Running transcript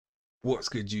What's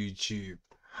good, YouTube?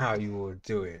 How you all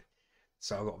doing?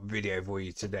 So I got a video for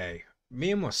you today.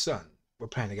 Me and my son were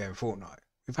playing a game of Fortnite.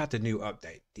 We've had the new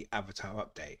update, the Avatar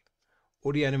update.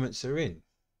 All the elements are in.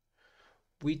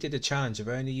 We did a challenge of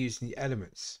only using the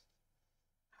elements.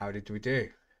 How did we do?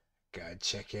 Go and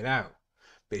check it out.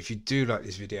 But if you do like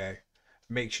this video,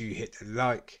 make sure you hit the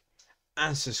like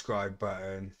and subscribe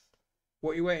button.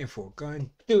 What are you waiting for? Go and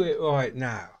do it right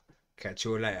now. Catch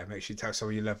you all later. Make sure you tell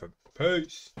someone you love them.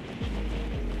 Peace.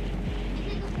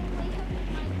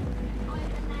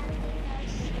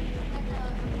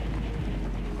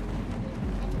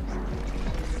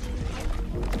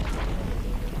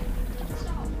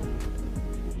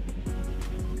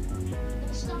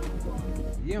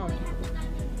 Yeah.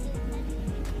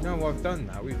 No, I've done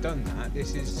that. We've done that.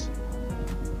 This is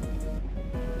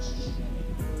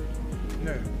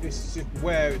just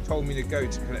where it told me to go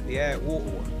to collect the water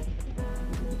one.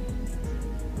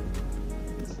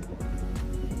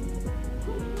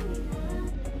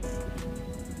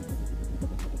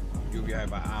 You'll be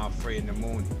over at 3 in the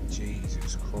morning.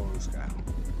 Jesus Christ, now.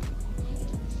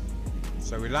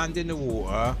 So we land in the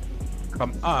water,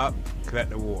 come up, collect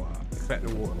the water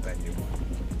bending one.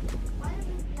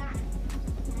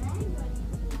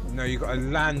 No, you got to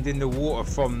land in the water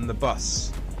from the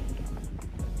bus.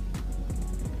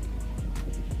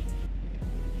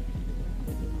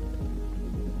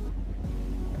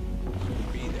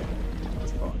 You'll be there.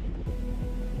 That's fine.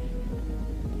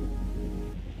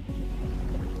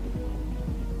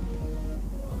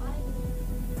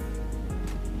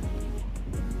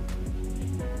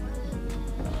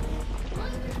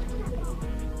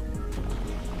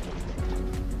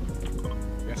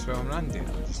 Guess where I'm landing?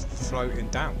 Just floating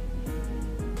down.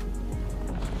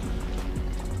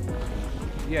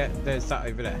 Yeah, there's that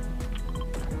over there.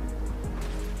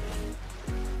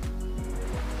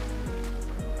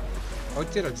 Oh,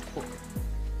 did I just put...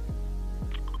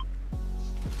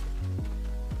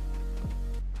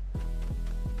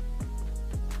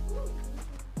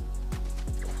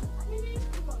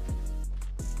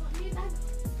 There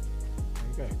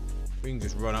you go. We can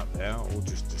just run up there, or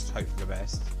just hope for the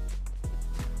best.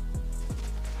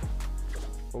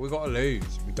 But we gotta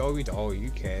lose. We die, who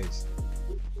cares?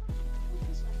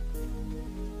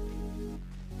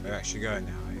 We're actually going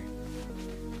now, eh?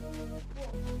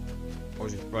 I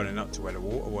was just running up to where the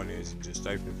water one is and just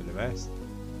hoping for the best.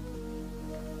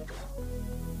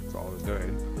 That's what I was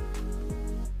doing.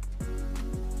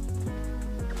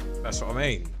 That's what I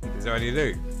mean. Is there any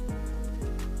loot?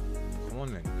 Come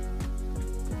on then.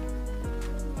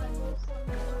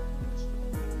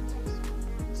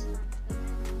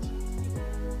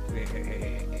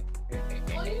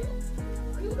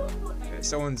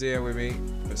 Someone's here with me,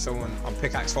 but someone... I'm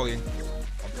pickaxe fighting.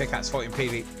 I'm pickaxe fighting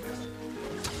Peely.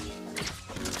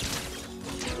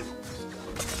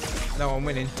 No, I'm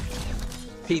winning.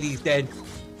 Peely's dead.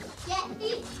 Yeah,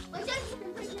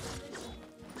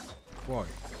 Why?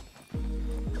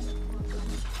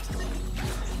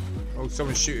 Oh,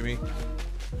 someone's shooting me.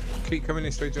 Keep coming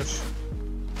this way, Josh.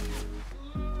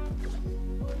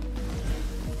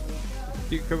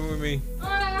 Keep coming with me.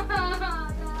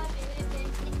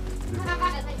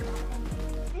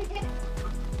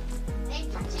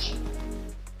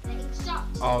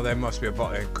 Oh, there must be a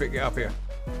bot there. Quick, get up here.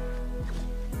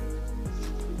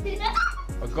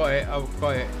 I've got it. I've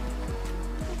got it.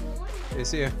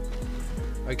 It's here.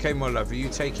 Okay, my love. You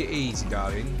take it easy,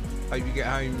 darling. Hope you get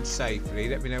home safely.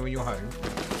 Let me know when you're home.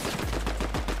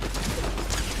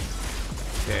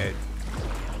 Dead.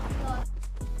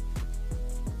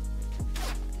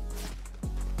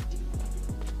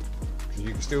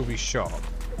 You can still be shot.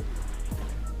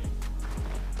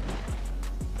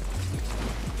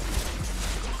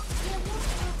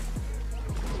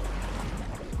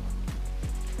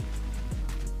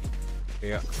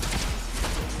 Yeah.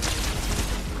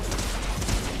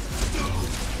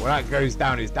 Well, that goes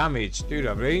down his damage. Do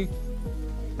lovely.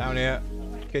 Down here.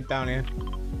 Kid down here.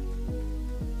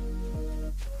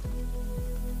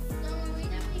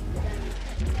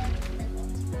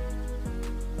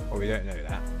 Oh, we don't know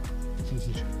that.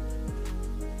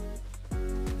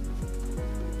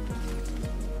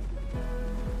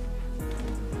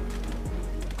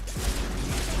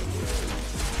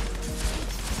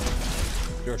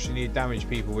 Josh, you need to damage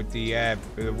people with the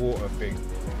water thing.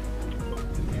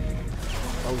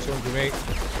 Oh, someone to me.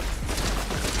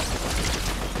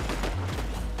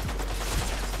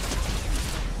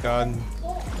 Done.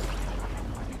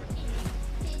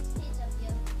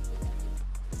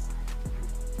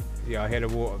 Yeah, I hit a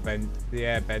water bend, the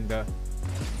air bender.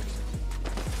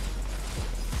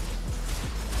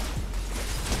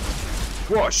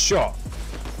 What a shot!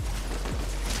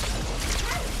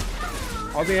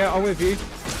 I'll be here, I'm with you.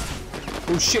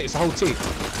 Oh shit, it's the whole team.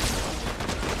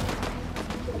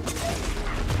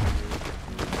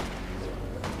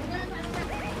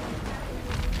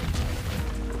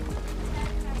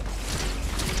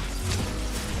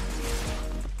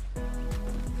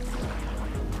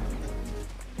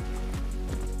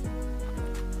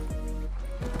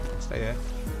 Stay there.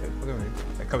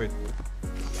 They're coming.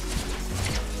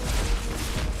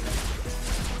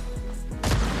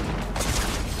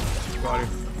 Got him.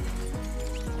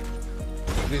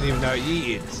 Didn't even know it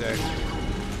yeeted, so.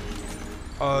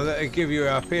 Oh, that'll give you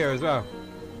up here as well.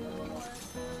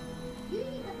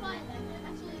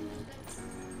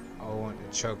 I want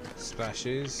the choke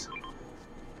splashes.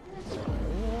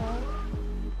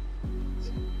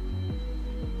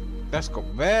 That's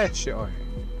got bad shit on it.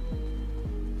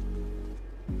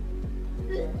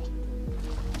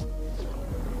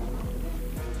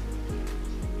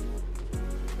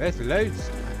 There's loads.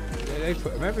 They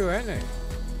put them everywhere, ain't they?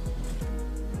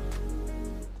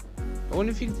 I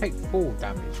wonder if you can take fall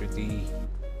damage with the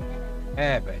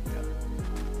airbender.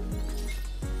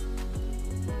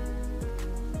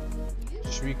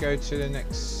 Should we go to the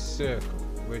next circle?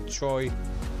 We'll try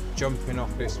jumping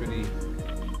off this with the...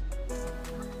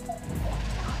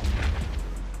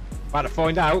 About to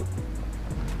find out.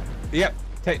 Yep,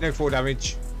 take no fall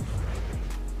damage.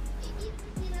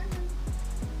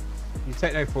 You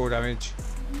take no fall damage.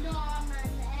 No, man,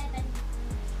 the airbender.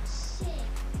 Shit.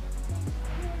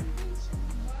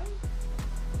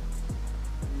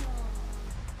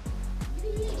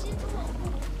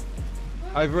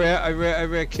 No. Over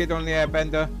here, kid on the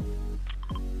airbender.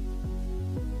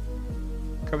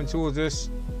 Coming towards us.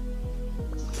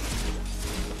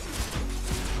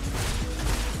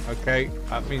 Okay,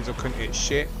 that means I couldn't hit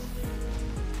shit.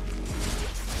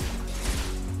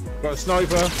 Got a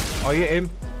sniper, I hit him.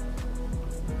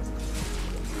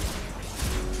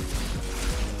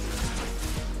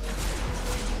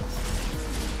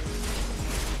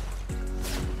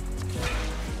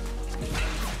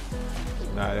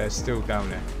 No, they're still down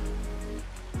there.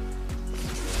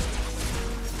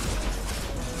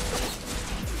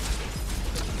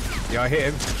 Yeah, I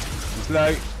hit him. He's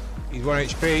low. He's 1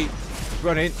 HP. He's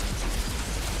running.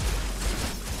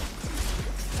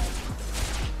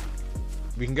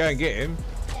 We can go and get him.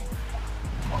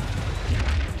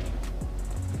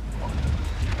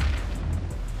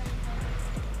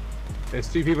 There's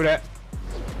 2 people there.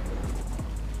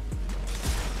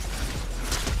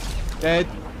 Dead.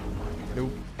 The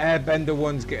airbender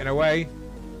one's getting away.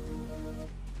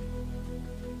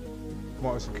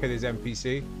 Might as well kill his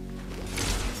NPC.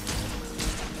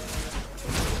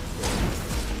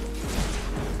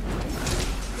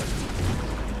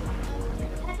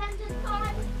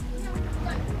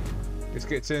 Let's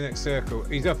get to the next circle.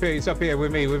 He's up here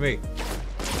with me,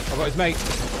 I've got his mate.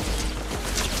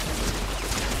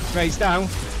 His mate's down.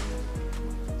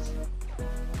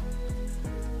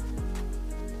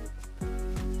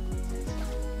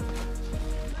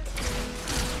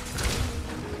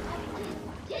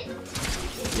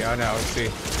 Yeah, I know, I'll see.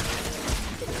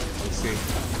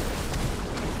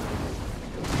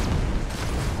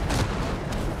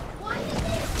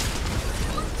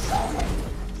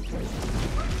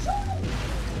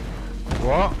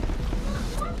 What?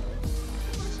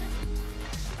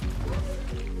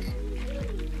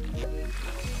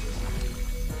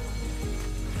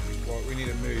 Well, we need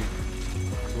to move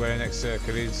to where the next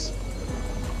circle is.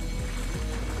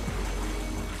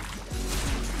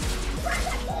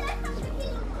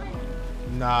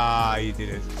 Nah, you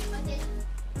didn't.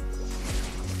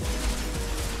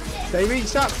 They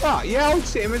reached that far? Yeah, I'll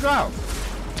hit him as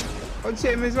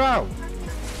well.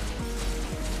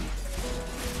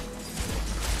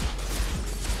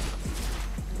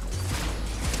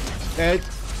 Dead.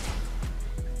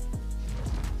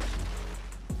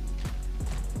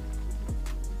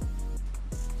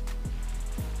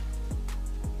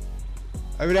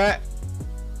 Over there.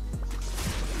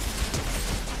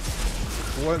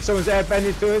 Someone's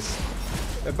airbending to us.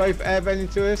 They're both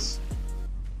airbending to us.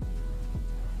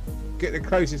 Get the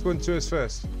closest one to us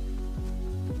first.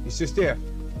 He's just here.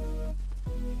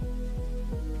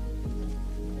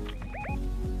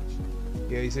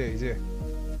 Yeah, he's here.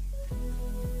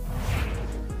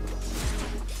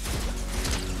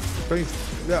 Look,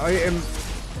 I hit him.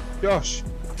 Josh.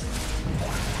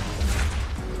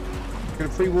 You're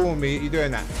gonna pre-warn me that you're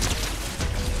doing that.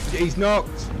 He's knocked.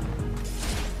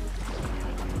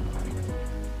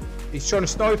 He's trying to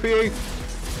sniper you.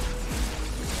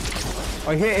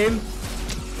 I hit him.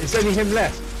 It's only him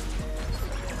left.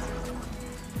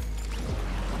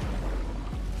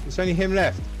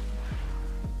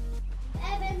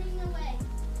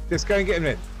 Just go and get him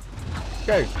in.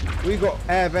 Go. We got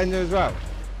Airbender as well.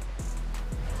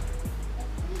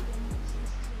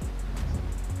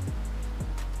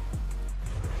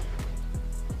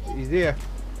 He's here.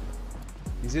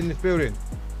 He's in this building.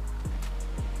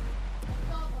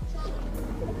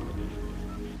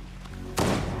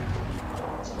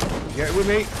 Get with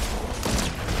me.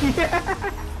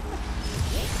 Yeah.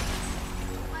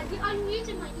 I'm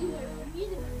using my email. I'm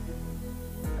using my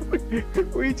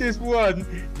We just won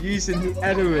using the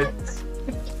elements.